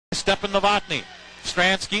stepping Novotny.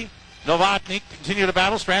 Stransky, Novotny continue to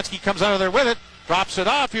battle. Stransky comes out of there with it. Drops it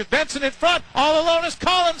off. Here's Benson in front. All alone is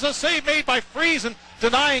Collins. A save made by Friesen,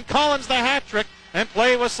 denying Collins the hat trick. And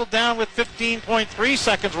play whistled down with 15.3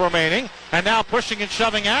 seconds remaining. And now pushing and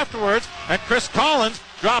shoving afterwards. And Chris Collins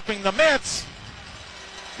dropping the mitts.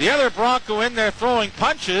 The other Bronco in there throwing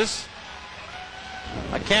punches.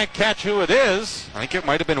 I can't catch who it is. I think it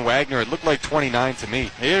might have been Wagner. It looked like 29 to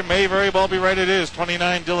me. It may very well be right. It is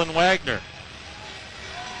 29 Dillon Wagner.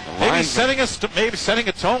 Maybe setting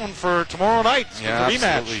a tone for tomorrow night. Yeah, the rematch.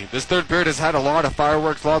 absolutely. This third period has had a lot of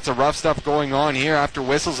fireworks, lots of rough stuff going on here after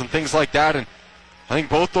whistles and things like that. And I think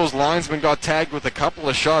both those linesmen got tagged with a couple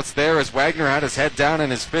of shots there as Wagner had his head down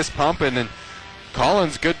and his fist pumping. And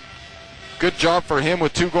Collins, good job for him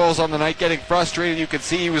with 2 goals on the night, getting frustrated. You could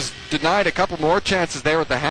see he was denied a couple more chances there with the